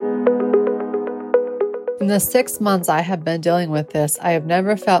In the 6 months I have been dealing with this, I have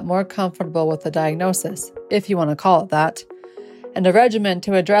never felt more comfortable with the diagnosis, if you want to call it that, and a regimen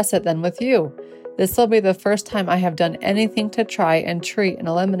to address it than with you. This will be the first time I have done anything to try and treat and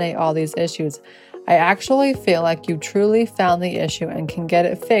eliminate all these issues. I actually feel like you truly found the issue and can get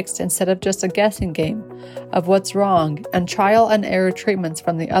it fixed instead of just a guessing game of what's wrong and trial and error treatments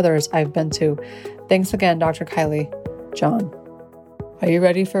from the others I've been to. Thanks again, Dr. Kylie. John. Are you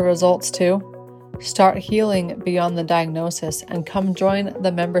ready for results too? Start healing beyond the diagnosis and come join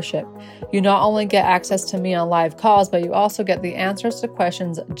the membership. You not only get access to me on live calls, but you also get the answers to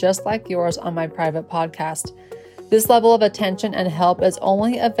questions just like yours on my private podcast. This level of attention and help is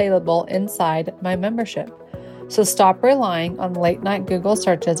only available inside my membership. So stop relying on late night Google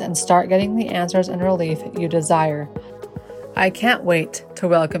searches and start getting the answers and relief you desire. I can't wait to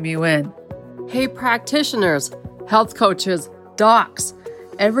welcome you in. Hey practitioners, health coaches, docs,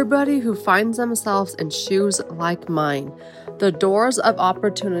 everybody who finds themselves in shoes like mine. The doors of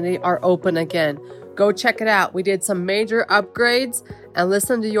opportunity are open again. Go check it out. We did some major upgrades and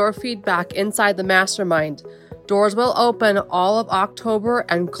listen to your feedback inside the mastermind. Doors will open all of October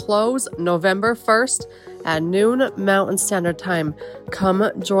and close November 1st at noon Mountain Standard Time.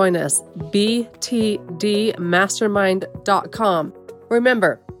 Come join us. btdmastermind.com.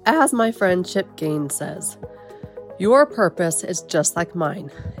 Remember, as my friend Chip Gaines says, your purpose is just like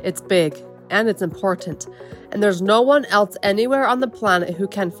mine. It's big and it's important, and there's no one else anywhere on the planet who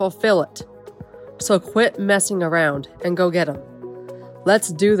can fulfill it. So quit messing around and go get them. Let's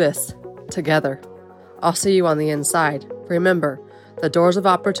do this together. I'll see you on the inside. Remember, the doors of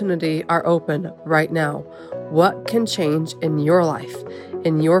opportunity are open right now. What can change in your life,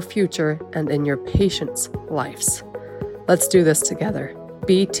 in your future, and in your patients' lives? Let's do this together.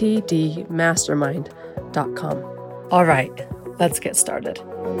 btdmastermind.com. All right, let's get started.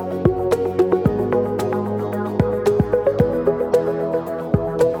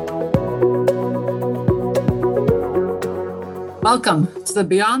 Welcome to the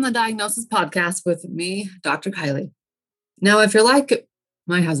Beyond the Diagnosis podcast with me, Dr. Kylie. Now, if you're like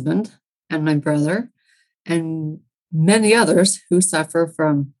my husband and my brother and many others who suffer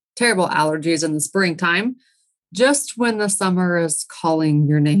from terrible allergies in the springtime, just when the summer is calling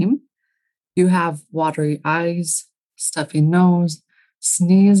your name, you have watery eyes, stuffy nose,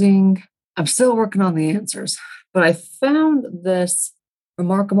 sneezing. I'm still working on the answers, but I found this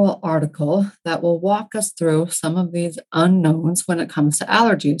remarkable article that will walk us through some of these unknowns when it comes to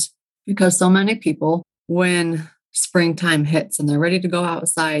allergies, because so many people, when springtime hits and they're ready to go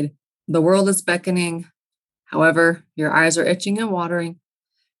outside, the world is beckoning. However, your eyes are itching and watering.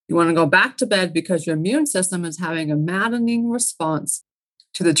 You want to go back to bed because your immune system is having a maddening response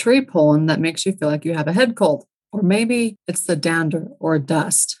to the tree pollen that makes you feel like you have a head cold. Or maybe it's the dander or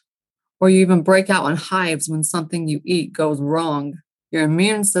dust. Or you even break out in hives when something you eat goes wrong. Your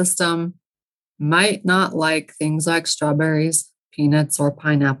immune system might not like things like strawberries, peanuts, or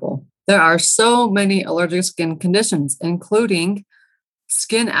pineapple. There are so many allergic skin conditions, including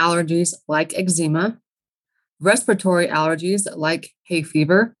skin allergies like eczema, respiratory allergies like hay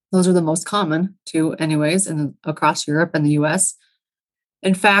fever. Those are the most common too, anyways, across Europe and the US.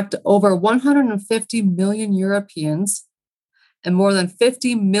 In fact, over 150 million Europeans and more than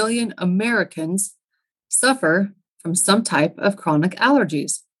 50 million Americans suffer from some type of chronic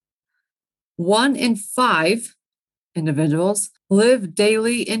allergies. 1 in 5 individuals live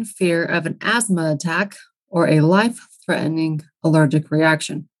daily in fear of an asthma attack or a life-threatening allergic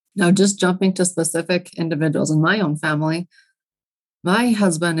reaction. Now, just jumping to specific individuals in my own family, my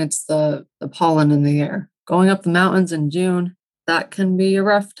husband, it's the pollen in the air. Going up the mountains in June, that can be a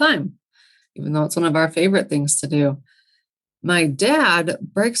rough time, even though it's one of our favorite things to do. My dad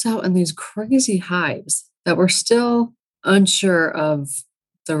breaks out in these crazy hives that we're still unsure of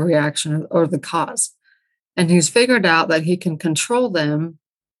the reaction or the cause. And he's figured out that he can control them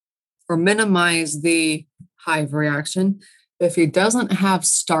or minimize the hive reaction if he doesn't have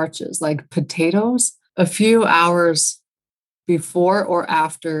starches like potatoes a few hours before or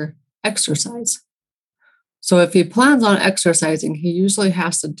after exercise. So if he plans on exercising, he usually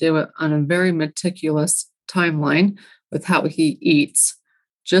has to do it on a very meticulous timeline with how he eats,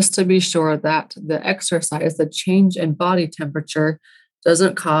 just to be sure that the exercise, the change in body temperature,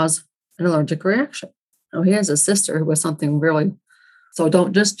 doesn't cause an allergic reaction. Now, he has a sister who was something really, so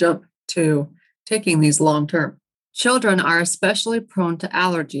don't just jump to taking these long term. Children are especially prone to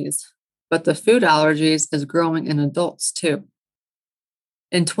allergies, but the food allergies is growing in adults too.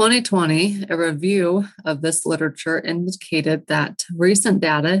 In 2020, a review of this literature indicated that recent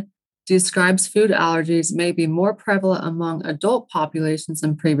data describes food allergies may be more prevalent among adult populations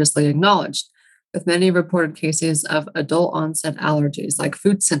than previously acknowledged. with many reported cases of adult onset allergies like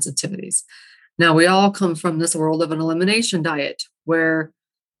food sensitivities. Now, we all come from this world of an elimination diet where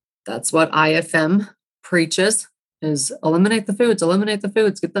that's what IFM preaches is eliminate the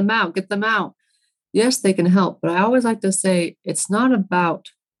foods, get them out, get them out. Yes, they can help, but I always like to say it's not about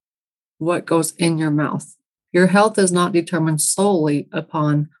what goes in your mouth. Your health is not determined solely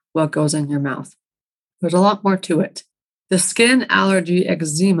upon what goes in your mouth. There's a lot more to it. The skin allergy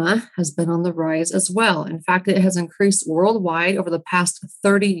eczema has been on the rise as well. In fact, it has increased worldwide over the past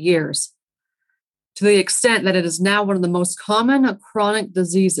 30 years to the extent that it is now one of the most common chronic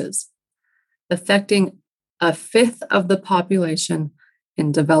diseases, affecting a fifth of the population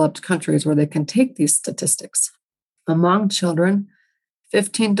in developed countries where they can take these statistics. Among children,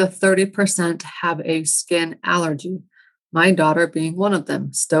 15 to 30% have a skin allergy. My daughter being one of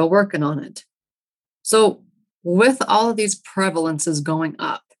them, still working on it. So, with all of these prevalences going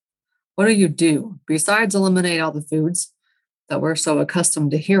up, what do you do besides eliminate all the foods that we're so accustomed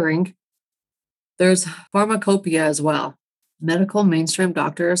to hearing? There's pharmacopoeia as well. Medical mainstream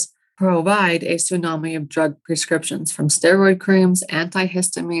doctors provide a tsunami of drug prescriptions from steroid creams,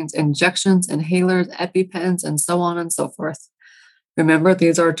 antihistamines, injections, inhalers, EpiPens, and so on and so forth. Remember,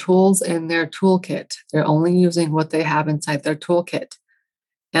 these are tools in their toolkit. They're only using what they have inside their toolkit.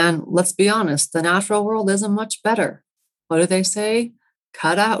 And let's be honest, the natural world isn't much better. What do they say?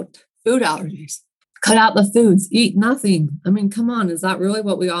 Cut out food allergies. Cut out the foods. Eat nothing. I mean, come on. Is that really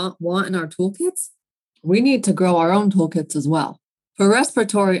what we all want in our toolkits? We need to grow our own toolkits as well. For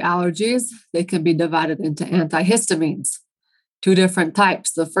respiratory allergies, they can be divided into antihistamines, two different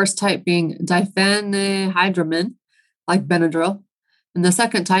types. The first type being diphenhydramine, like Benadryl, and the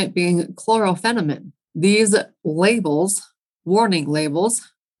second type being chlorpheniramine. These labels, warning labels,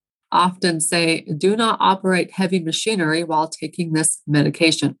 often say, do not operate heavy machinery while taking this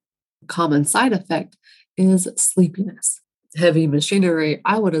medication. Common side effect is sleepiness. Heavy machinery,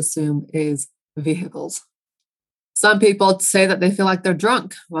 I would assume, is vehicles. Some people say that they feel like they're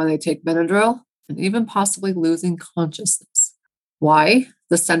drunk while they take Benadryl and even possibly losing consciousness. Why?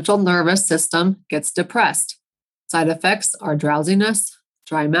 The central nervous system gets depressed. Side effects are drowsiness,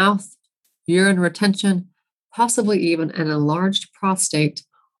 dry mouth, urine retention, possibly even an enlarged prostate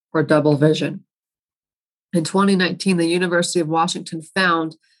or double vision. In 2019, the University of Washington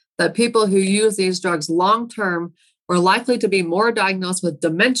found that people who use these drugs long-term were likely to be more diagnosed with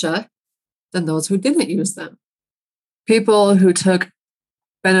dementia than those who didn't use them. People who took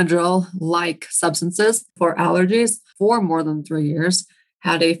Benadryl-like substances for allergies for more than 3 years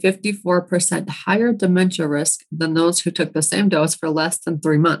had a 54% higher dementia risk than those who took the same dose for less than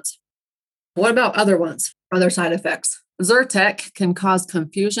 3 months. What about other ones? Other side effects? Zyrtec can cause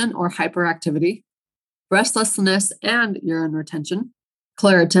confusion or hyperactivity, restlessness, and urine retention.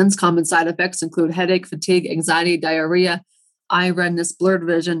 Claritin's common side effects include headache, fatigue, anxiety, diarrhea, eye redness, blurred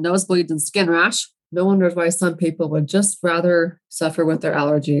vision, nosebleeds, and skin rash. No wonder why some people would just rather suffer with their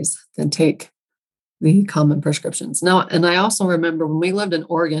allergies than take the common prescriptions. Now, and I also remember when we lived in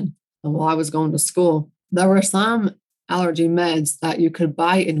Oregon, and while I was going to school, there were some allergy meds that you could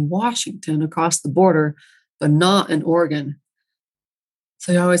buy in Washington across the border, but not in Oregon.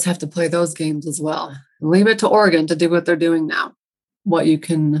 So you always have to play those games as well. Leave it to Oregon to do what they're doing now, what you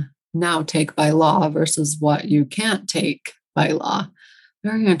can now take by law versus what you can't take by law.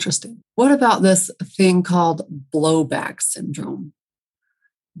 Very interesting. What about this thing called blowback syndrome?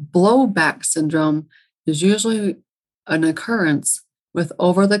 Blowback syndrome is usually an occurrence with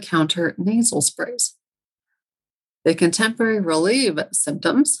over-the-counter nasal sprays. They can temporarily relieve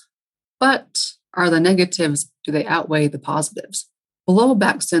symptoms, but are the negatives, do they outweigh the positives?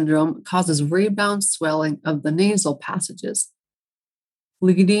 Blowback syndrome causes rebound swelling of the nasal passages,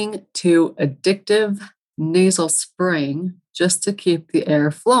 leading to addictive nasal spraying just to keep the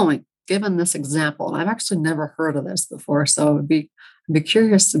air flowing. Given this example, and I've actually never heard of this before, so I'd be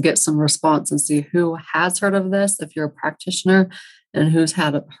curious to get some response and see who has heard of this, if you're a practitioner, and who's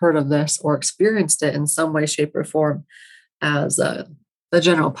heard of this or experienced it in some way, shape, or form as the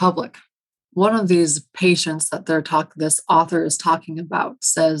general public. One of these patients that this author is talking about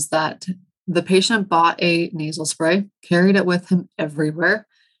says that the patient bought a nasal spray, carried it with him everywhere.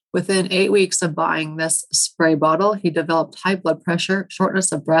 Within 8 weeks of buying this spray bottle, he developed high blood pressure,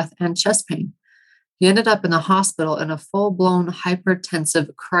 shortness of breath, and chest pain. He ended up in the hospital in a full-blown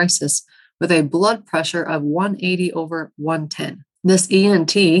hypertensive crisis with a blood pressure of 180/110. This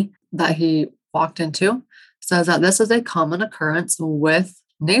ENT that he walked into says that this is a common occurrence with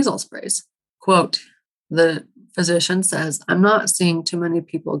nasal sprays. Quote, the physician says, I'm not seeing too many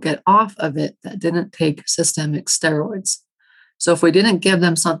people get off of it that didn't take systemic steroids. So if we didn't give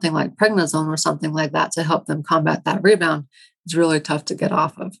them something like prednisone or something like that to help them combat that rebound, it's really tough to get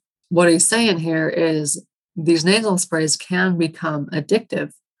off of. What he's saying here is these nasal sprays can become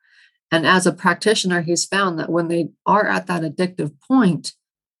addictive. And as a practitioner, he's found that when they are at that addictive point,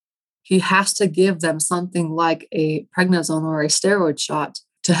 he has to give them something like a prednisone or a steroid shot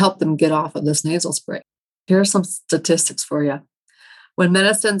to help them get off of this nasal spray. Here are some statistics for you. When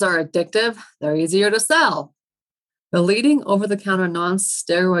medicines are addictive, they're easier to sell. The leading over-the-counter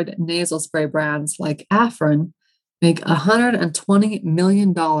non-steroid nasal spray brands like Afrin make $120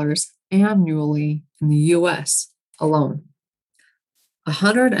 million annually in the US alone.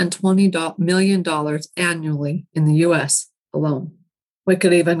 $120 million annually in the US alone. We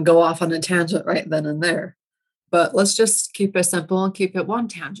could even go off on a tangent right then and there, but let's just keep it simple and keep it one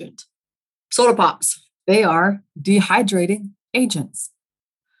tangent. Soda pops, they are dehydrating agents.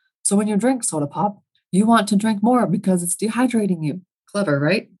 So when you drink soda pop, you want to drink more because it's dehydrating you. Clever,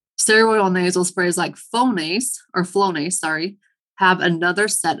 right? Steroidal nasal sprays like Flonase, have another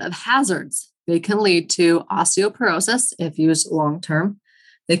set of hazards. They can lead to osteoporosis if used long term.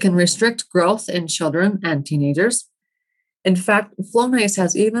 They can restrict growth in children and teenagers. In fact, Flonase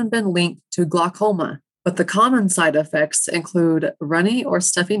has even been linked to glaucoma, but the common side effects include runny or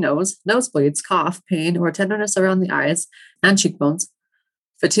stuffy nose, nosebleeds, cough, pain, or tenderness around the eyes and cheekbones,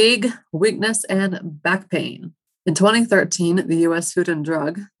 fatigue, weakness, and back pain. In 2013, the U.S. Food and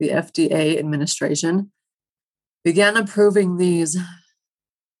Drug, the FDA administration, began approving these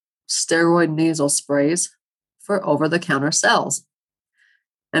steroid nasal sprays for over-the-counter sales.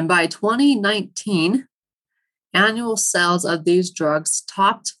 And by 2019, annual sales of these drugs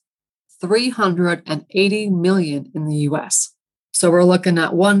topped 380 million in the US. So we're looking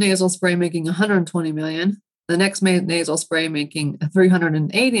at one nasal spray making 120 million, the next nasal spray making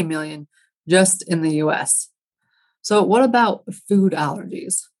 380 million just in the US. So what about food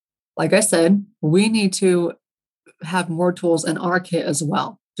allergies? Like I said, we need to have more tools in our kit as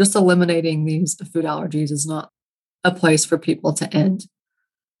well. Just eliminating these food allergies is not a place for people to end.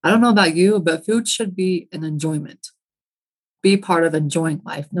 I don't know about you, but food should be an enjoyment. Be part of enjoying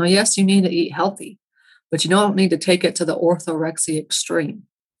life. Now, yes, you need to eat healthy, but you don't need to take it to the orthorexia extreme.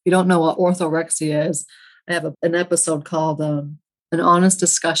 If you don't know what orthorexia is, I have an episode called An Honest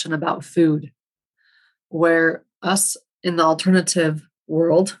Discussion About Food, where us in the alternative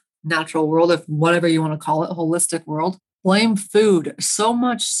world, natural world, if whatever you want to call it, holistic world, blame food so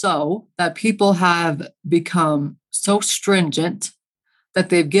much so that people have become so stringent that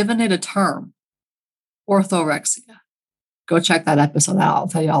they've given it a term, orthorexia. Go check that episode out. I'll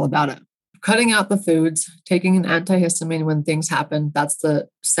tell you all about it. Cutting out the foods, taking an antihistamine when things happen, that's the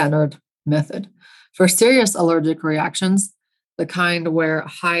standard method. For serious allergic reactions, the kind where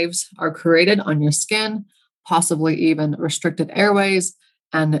hives are created on your skin, possibly even restricted airways,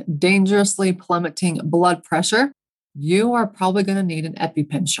 and dangerously plummeting blood pressure, you are probably going to need an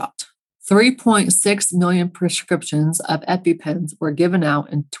EpiPen shot. 3.6 million prescriptions of EpiPens were given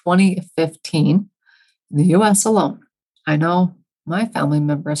out in 2015 in the US alone. I know my family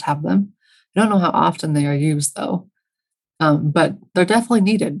members have them. I don't know how often they are used though, but they're definitely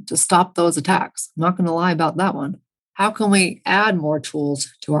needed to stop those attacks. I'm not going to lie about that one. How can we add more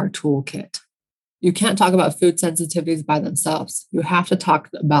tools to our toolkit? You can't talk about food sensitivities by themselves. You have to talk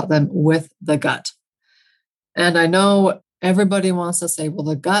about them with the gut. And I know everybody wants to say, well,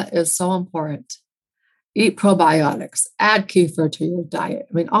 the gut is so important. Eat probiotics, add kefir to your diet.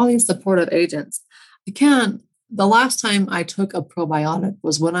 I mean, all these supportive agents. The last time I took a probiotic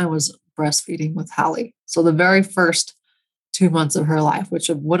was when I was breastfeeding with Hallie. So the very first 2 months of her life, which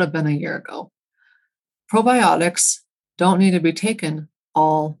would have been a year ago. Probiotics don't need to be taken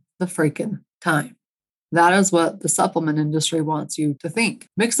all the freaking time. That is what the supplement industry wants you to think.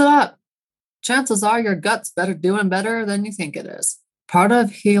 Mix it up. Chances are your gut's doing better than you think it is. Part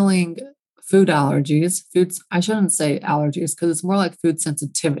of healing food allergies, I shouldn't say allergies because it's more like food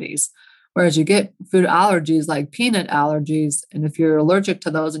sensitivities. Whereas you get food allergies like peanut allergies. And if you're allergic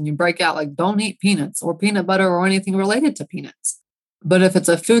to those and you break out, like don't eat peanuts or peanut butter or anything related to peanuts. But if it's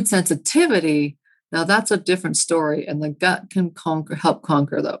a food sensitivity, now that's a different story. And the gut can help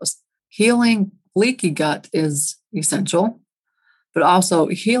conquer those. Healing leaky gut is essential, but also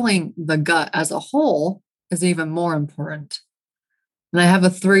healing the gut as a whole is even more important. And I have a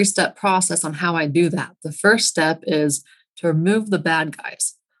 3-step process on how I do that. The first step is to remove the bad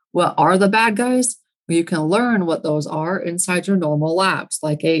guys. What are the bad guys? Well, you can learn what those are inside your normal labs,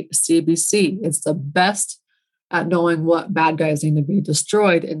 like a CBC. It's the best at knowing what bad guys need to be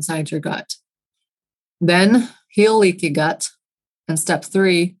destroyed inside your gut. Then heal leaky gut. And step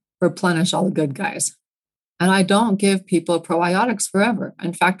 3, replenish all the good guys. And I don't give people probiotics forever.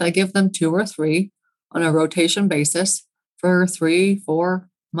 In fact, I give them 2 or 3 on a rotation basis for 3, 4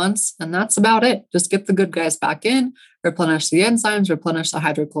 months, and that's about it. Just get the good guys back in, replenish the enzymes, replenish the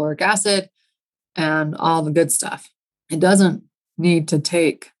hydrochloric acid, and all the good stuff. It doesn't need to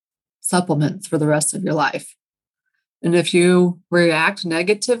take supplements for the rest of your life. And if you react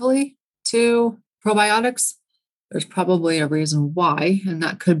negatively to probiotics, there's probably a reason why, and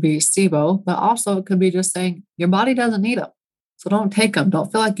that could be SIBO, but also it could be just saying your body doesn't need them. So don't take them. Don't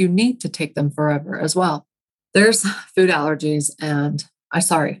feel like you need to take them forever as well. There's food allergies, and I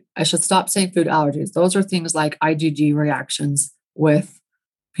should stop saying food allergies. Those are things like IgG reactions with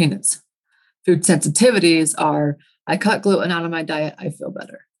peanuts. Food sensitivities are, I cut gluten out of my diet, I feel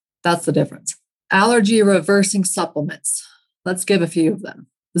better. That's the difference. Allergy reversing supplements. Let's give a few of them.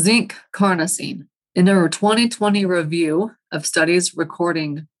 Zinc carnosine. In a 2020 review of studies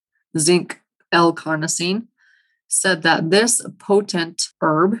recording zinc L-carnosine, said that this potent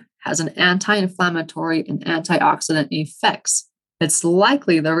herb has an anti-inflammatory and antioxidant effects. It's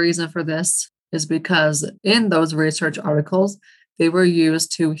likely the reason for this is because in those research articles, they were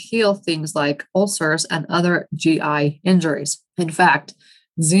used to heal things like ulcers and other GI injuries. In fact,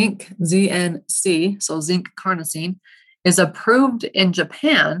 zinc, ZNC, so zinc carnosine, is approved in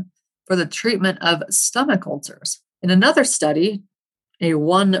Japan for the treatment of stomach ulcers. In another study, a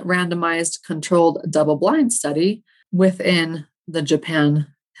one randomized controlled double-blind study within the Japan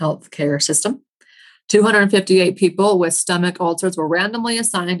healthcare system, 258 people with stomach ulcers were randomly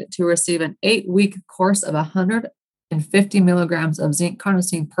assigned to receive an 8-week course of 150 milligrams of zinc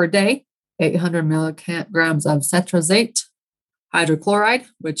carnosine per day, 800 milligrams of cetrazate hydrochloride,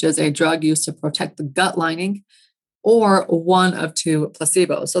 which is a drug used to protect the gut lining, or one of 2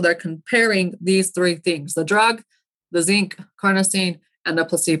 placebos. So they're comparing these 3 things, the drug, the zinc carnosine, and the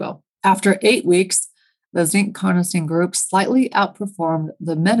placebo. After 8 weeks, the zinc carnosine group slightly outperformed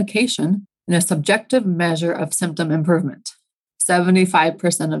the medication in a subjective measure of symptom improvement.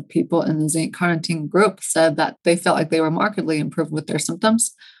 75% of people in the zinc carnosine group said that they felt like they were markedly improved with their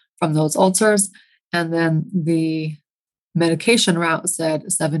symptoms from those ulcers. And then the medication route said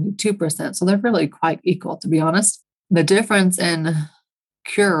 72%. So they're really quite equal, to be honest. The difference in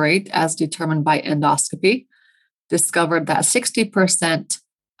cure rate, as determined by endoscopy, discovered that 60%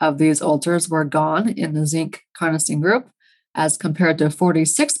 of these ulcers were gone in the zinc carnosine group, as compared to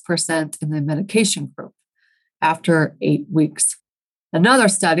 46% in the medication group after 8 weeks. Another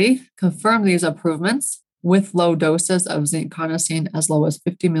study confirmed these improvements with low doses of zinc carnosine as low as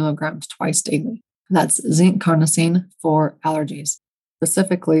 50 milligrams twice daily. That's zinc carnosine for allergies,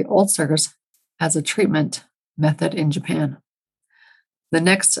 specifically ulcers, as a treatment method in Japan. The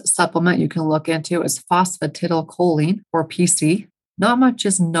next supplement you can look into is phosphatidylcholine, or PC. Not much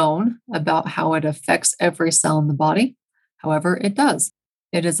is known about how it affects every cell in the body. However, it does.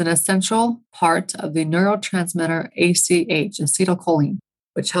 It is an essential part of the neurotransmitter ACH, acetylcholine,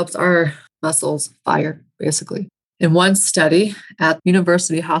 which helps our muscles fire, basically. In one study at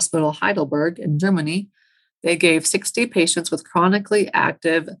University Hospital Heidelberg in Germany, they gave 60 patients with chronically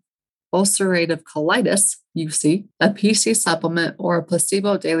active ulcerative colitis, UC, a PC supplement or a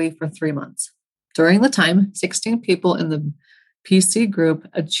placebo daily for 3 months. During the time, 16 people in the PC group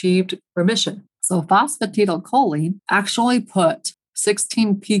achieved remission. So phosphatidylcholine actually put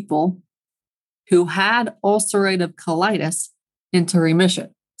 16 people who had ulcerative colitis into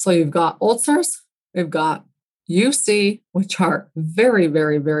remission. So you've got ulcers, we've got UC, which are very,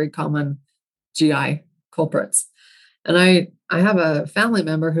 very, very common GI culprits. And I have a family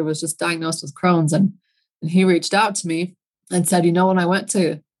member who was just diagnosed with Crohn's, and he reached out to me and said, when I went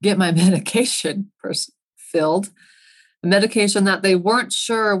to get my medication filled, a medication that they weren't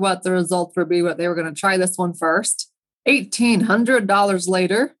sure what the results would be, but they were going to try this one first. $1,800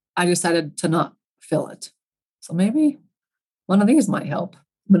 later, I decided to not fill it. So maybe one of these might help.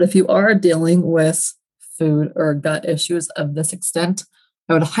 But if you are dealing with food or gut issues of this extent,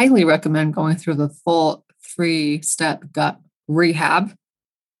 I would highly recommend going through the full 3-step gut rehab.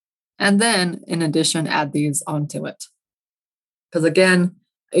 And then, in addition, add these onto it. Because again,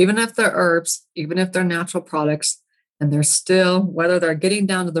 even if they're herbs, even if they're natural products, and they're still, whether they're getting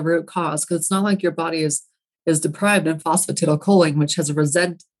down to the root cause, because it's not like your body is deprived in phosphatidylcholine, which has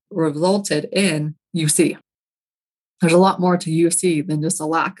resulted in UC. There's a lot more to UC than just a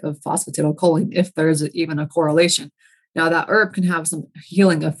lack of phosphatidylcholine, if there's even a correlation. Now, that herb can have some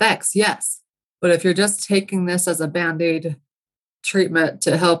healing effects, yes. But if you're just taking this as a Band-Aid treatment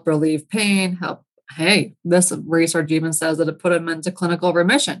to help relieve pain, this research even says that it put them into clinical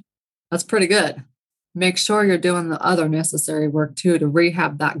remission. That's pretty good. Make sure you're doing the other necessary work too to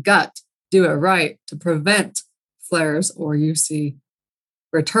rehab that gut do it right to prevent flares or UC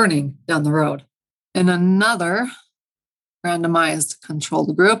returning down the road. In another randomized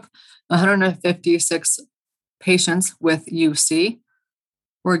controlled group, 156 patients with UC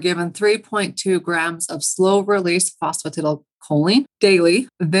were given 3.2 grams of slow-release phosphatidylcholine daily.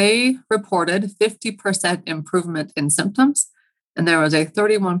 They reported 50% improvement in symptoms, and there was a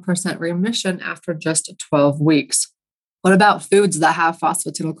 31% remission after just 12 weeks. What about foods that have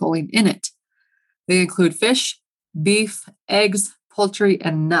phosphatidylcholine in it? They include fish, beef, eggs, poultry,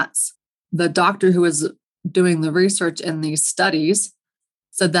 and nuts. The doctor who was doing the research in these studies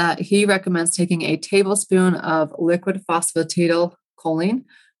said that he recommends taking a tablespoon of liquid phosphatidylcholine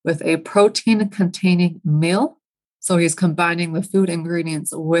with a protein-containing meal. So he's combining the food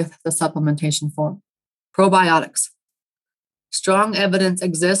ingredients with the supplementation form. Probiotics. Strong evidence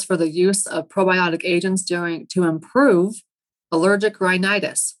exists for the use of probiotic agents to improve allergic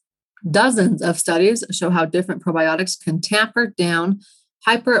rhinitis. Dozens of studies show how different probiotics can tamper down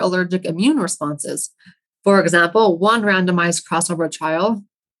hyperallergic immune responses. For example, one randomized crossover trial,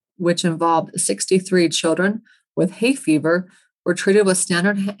 which involved 63 children with hay fever, were treated with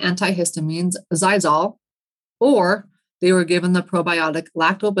standard antihistamines, Zylol, or they were given the probiotic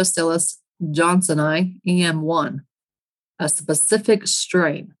Lactobacillus johnsoni EM1, a specific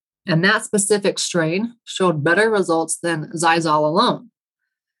strain. And that specific strain showed better results than Zylol alone.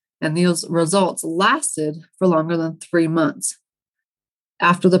 And these results lasted for longer than 3 months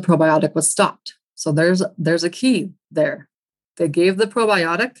after the probiotic was stopped. So there's a key there. They gave the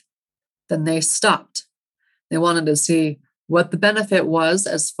probiotic, then they stopped. They wanted to see what the benefit was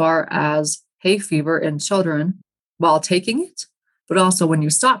as far as hay fever in children while taking it, but also when you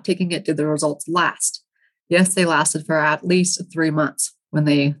stop taking it, did the results last? Yes, they lasted for at least 3 months when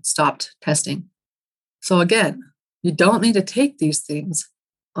they stopped testing. So again, you don't need to take these things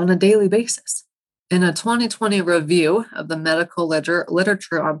on a daily basis. In a 2020 review of the medical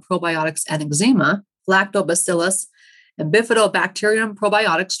literature on probiotics and eczema, Lactobacillus and Bifidobacterium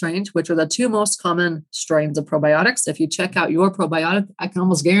probiotic strains, which are the two most common strains of probiotics. If you check out your probiotic, I can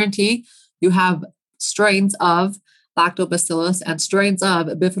almost guarantee you have strains of Lactobacillus and strains of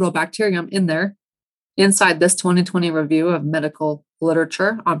Bifidobacterium in there. Inside this 2020 review of medical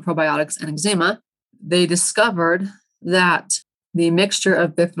literature on probiotics and eczema, they discovered that the mixture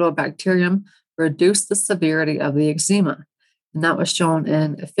of Bifidobacterium reduced the severity of the eczema. And that was shown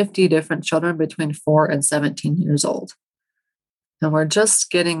in 50 different children between 4 and 17 years old. And we're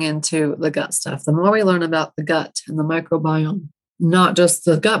just getting into the gut stuff. The more we learn about the gut and the microbiome, not just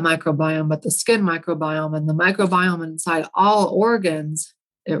the gut microbiome, but the skin microbiome and the microbiome inside all organs,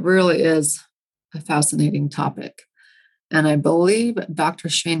 it really is a fascinating topic. And I believe Dr.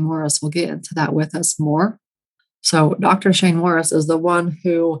 Shane Morris will get into that with us more. So Dr. Shane Morris is the one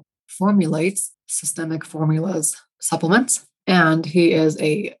who formulates Systemic Formulas supplements. And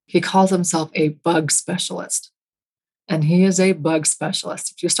he calls himself a bug specialist. And he is a bug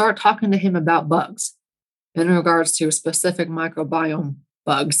specialist. If you start talking to him about bugs in regards to specific microbiome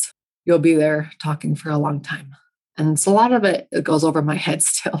bugs, you'll be there talking for a long time. And it's a lot of it goes over my head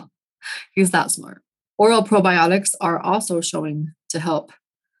still. He's that smart. Oral probiotics are also showing to help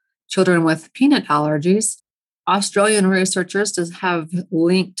children with peanut allergies. Australian researchers have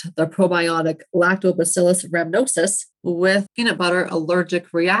linked the probiotic Lactobacillus rhamnosus with peanut butter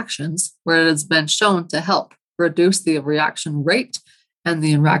allergic reactions, where it has been shown to help reduce the reaction rate and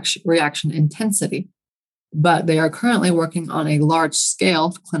the reaction intensity. But they are currently working on a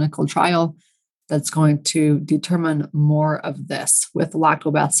large-scale clinical trial that's going to determine more of this with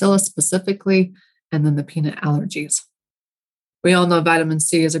lactobacillus specifically, and then the peanut allergies. We all know vitamin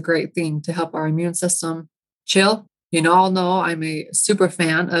C is a great thing to help our immune system chill. You all know I'm a super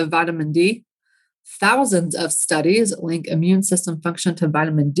fan of vitamin D. Thousands of studies link immune system function to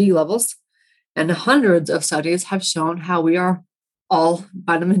vitamin D levels, and hundreds of studies have shown how we are all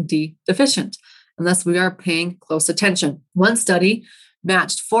vitamin D deficient unless we are paying close attention. One study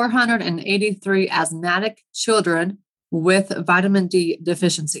matched 483 asthmatic children with vitamin D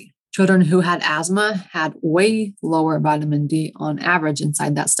deficiency. Children who had asthma had way lower vitamin D on average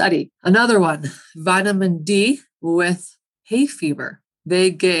inside that study. Another one, vitamin D with hay fever.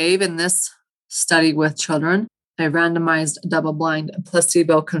 They gave in this study with children a randomized double-blind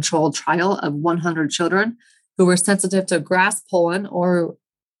placebo-controlled trial of 100 children who were sensitive to grass pollen or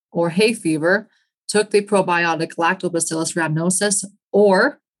hay fever, took the probiotic Lactobacillus rhamnosus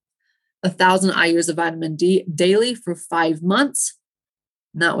or 1,000 IUs of vitamin D daily for 5 months.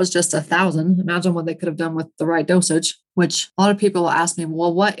 And that was just 1,000. Imagine what they could have done with the right dosage, which a lot of people will ask me,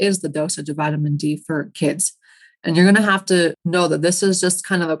 well, what is the dosage of vitamin D for kids? And you're going to have to know that this is just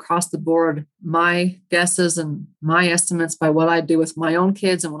kind of across the board, my guesses and my estimates by what I do with my own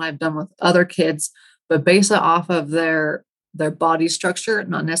kids and what I've done with other kids, but base it off of their body structure,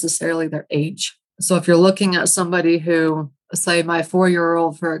 not necessarily their age. So if you're looking at somebody who, say my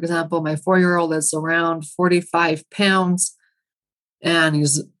 4-year-old, for example, my 4-year-old is around 45 pounds and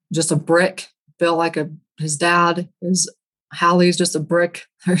he's just a brick, built like his dad is. Hallie's just a brick.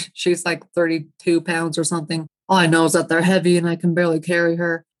 She's like 32 pounds or something. All I know is that they're heavy and I can barely carry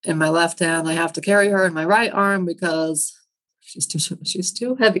her in my left hand. I have to carry her in my right arm because she's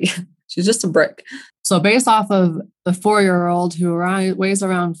too heavy. She's just a brick. So based off of the 4-year-old who weighs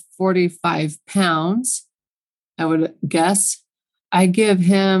around 45 pounds, I would guess I give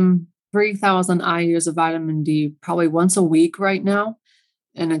him 3,000 IUs of vitamin D probably once a week right now.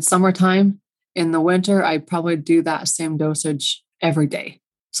 And in summertime, in the winter, I probably do that same dosage every day.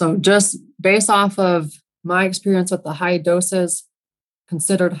 So just based off of my experience with the high doses,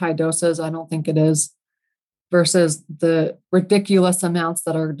 considered high doses, I don't think it is, versus the ridiculous amounts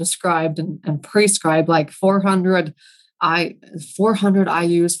that are described and prescribed, like 400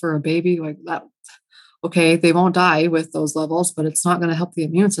 IUs for a baby, like that. Okay, they won't die with those levels, but it's not going to help the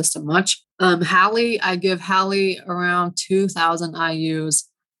immune system much. Hallie, I give Hallie around 2,000 IUs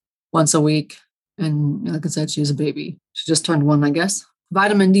once a week. And like I said, she's a baby. She just turned 1, I guess.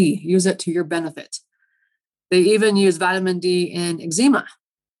 Vitamin D, use it to your benefit. They even use vitamin D in eczema.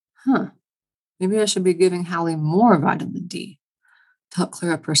 Maybe I should be giving Hallie more vitamin D to help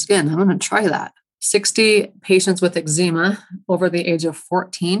clear up her skin. I'm going to try that. 60 patients with eczema over the age of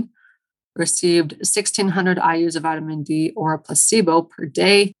 14 received 1,600 IUs of vitamin D or a placebo per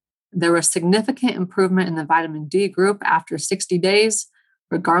day. There was significant improvement in the vitamin D group after 60 days,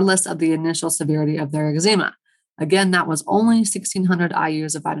 regardless of the initial severity of their eczema. Again, that was only 1,600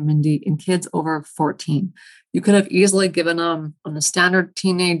 IUs of vitamin D in kids over 14. You could have easily given them on a standard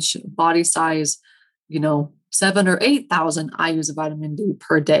teenage body size, 7,000 or 8,000 IUs of vitamin D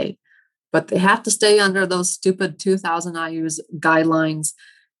per day. But they have to stay under those stupid 2,000 IUs guidelines.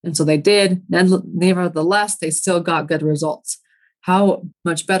 And so they did. Nevertheless, they still got good results. How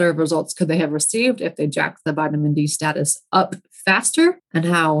much better results could they have received if they jacked the vitamin D status up faster? And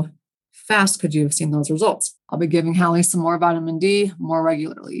how fast could you have seen those results? I'll be giving Hallie some more vitamin D more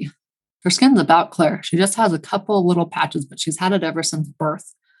regularly. Her skin's about clear. She just has a couple little patches, but she's had it ever since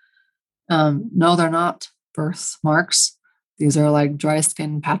birth. No, they're not birthmarks. These are like dry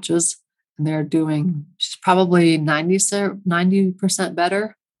skin patches. And she's probably 90%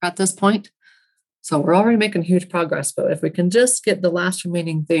 better at this point. So we're already making huge progress, but if we can just get the last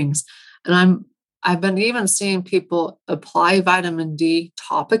remaining things, and I've been even seeing people apply vitamin D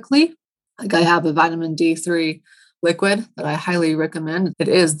topically. Like I have a vitamin D3 liquid that I highly recommend. It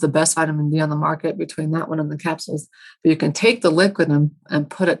is the best vitamin D on the market between that one and the capsules. But you can take the liquid and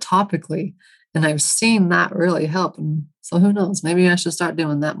put it topically. And I've seen that really help. And so who knows, maybe I should start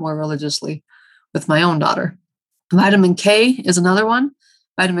doing that more religiously with my own daughter. Vitamin K is another one.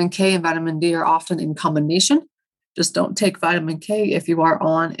 Vitamin K and vitamin D are often in combination. Just don't take vitamin K if you are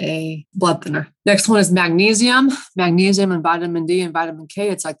on a blood thinner. Next one is magnesium. Magnesium and vitamin D and vitamin K.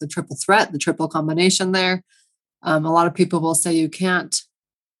 It's like the triple threat, the triple combination there. A lot of people will say you can't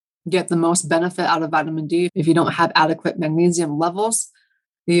get the most benefit out of vitamin D if you don't have adequate magnesium levels.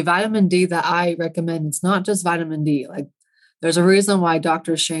 The vitamin D that I recommend, it's not just vitamin D. Like there's a reason why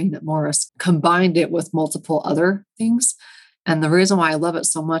Dr. Shane Morris combined it with multiple other things. And the reason why I love it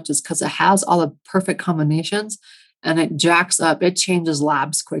so much is because it has all the perfect combinations and it jacks up, it changes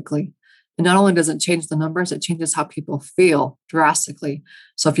labs quickly. And not only does it change the numbers, it changes how people feel drastically.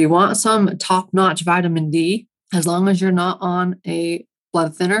 So if you want some top-notch vitamin D, as long as you're not on a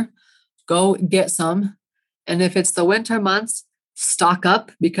blood thinner, go get some. And if it's the winter months, stock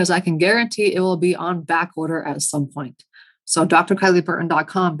up because I can guarantee it will be on back order at some point. So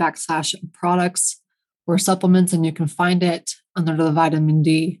drkylieburton.com/products or supplements, and you can find it under the vitamin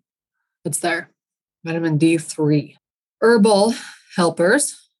D. It's there. Vitamin D3. Herbal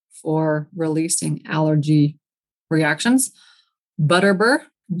helpers for releasing allergy reactions. Butterbur,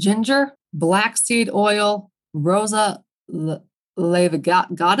 ginger, black seed oil, rosa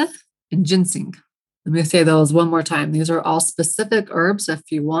levigata, and ginseng. Let me say those one more time. These are all specific herbs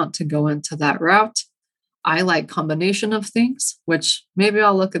if you want to go into that route. I like combination of things, which maybe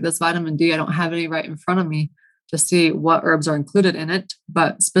I'll look at this vitamin D. I don't have any right in front of me to see what herbs are included in it,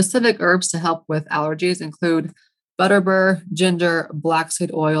 but specific herbs to help with allergies include butterbur, ginger, black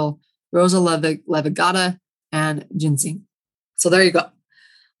seed oil, rosa levigata, and ginseng. So there you go.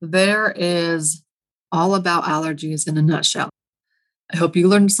 There is all about allergies in a nutshell. I hope you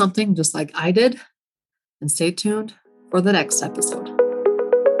learned something just like I did. and stay tuned for the next episode.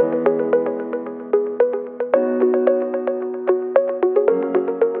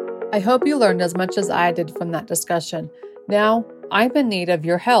 I hope you learned as much as I did from that discussion. Now, I'm in need of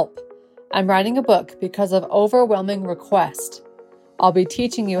your help. I'm writing a book because of overwhelming request. I'll be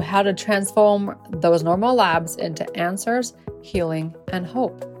teaching you how to transform those normal labs into answers, healing, and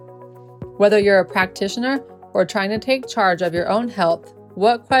hope. Whether you're a practitioner or trying to take charge of your own health,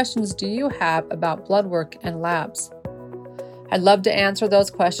 what questions do you have about blood work and labs? I'd love to answer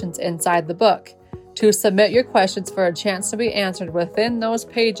those questions inside the book. To submit your questions for a chance to be answered within those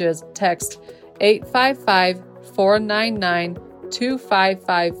pages, text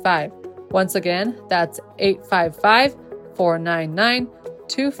 855-499-2555. Once again, that's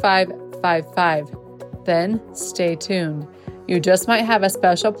 855-499-2555. Then stay tuned. You just might have a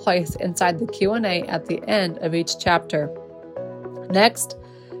special place inside the Q&A at the end of each chapter. Next,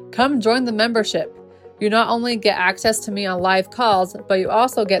 come join the membership. You not only get access to me on live calls, but you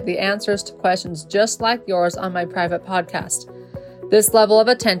also get the answers to questions just like yours on my private podcast. This level of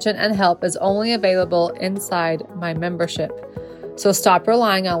attention and help is only available inside my membership. So stop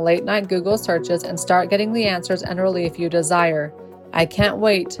relying on late-night Google searches and start getting the answers and relief you desire. I can't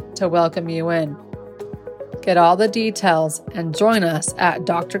wait to welcome you in. Get all the details and join us at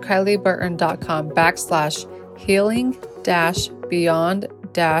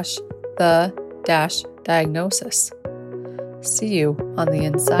drkylieburton.com/healing-beyond-the-diagnosis. See you on the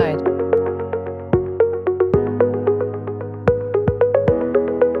inside.